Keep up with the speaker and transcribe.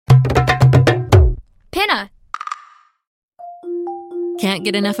Pinna. Can't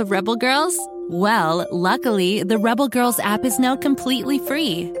get enough of Rebel Girls? Well, luckily, the Rebel Girls app is now completely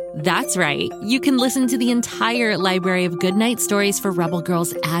free. That's right. You can listen to the entire library of goodnight stories for Rebel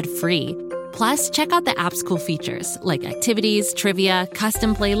Girls ad-free. Plus, check out the app's cool features like activities, trivia,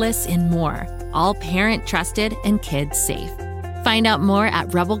 custom playlists, and more. All parent-trusted and kids-safe. Find out more at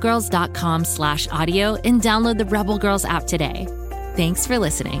rebelgirls.com/audio and download the Rebel Girls app today. Thanks for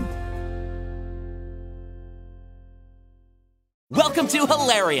listening. Welcome to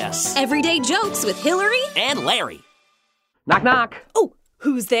Hilarious. Everyday jokes with Hillary and Larry. Knock, knock. Oh,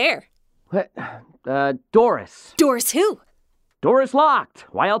 who's there? What? Doris. Doris who? Doris locked.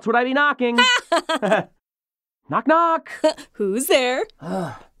 Why else would I be knocking? Knock, knock. Who's there?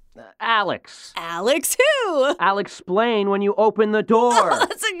 Alex. Alex who? I'll explain when you open the door.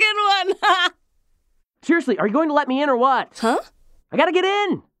 That's a good one. Seriously, are you going to let me in or what? Huh? I gotta get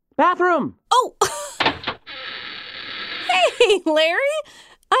in. Bathroom. Oh. Hey, Larry.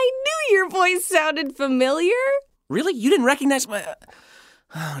 I knew your voice sounded familiar. Really? You didn't recognize my...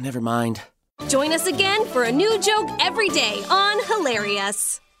 Oh, never mind. Join us again for a new joke every day on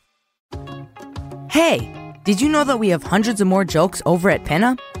Hilarious. Hey, did you know that we have hundreds of more jokes over at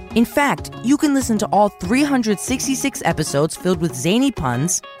Pinna? In fact, you can listen to all 366 episodes filled with zany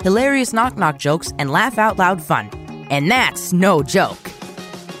puns, hilarious knock-knock jokes, and laugh-out-loud fun. And that's no joke.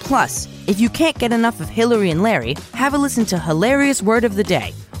 Plus, if you can't get enough of Hillary and Larry, have a listen to Hilarious Word of the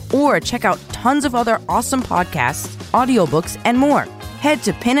Day, or check out tons of other awesome podcasts, audiobooks, and more. Head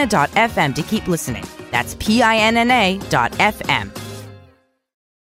to pinna.fm to keep listening. That's PINNA.FM.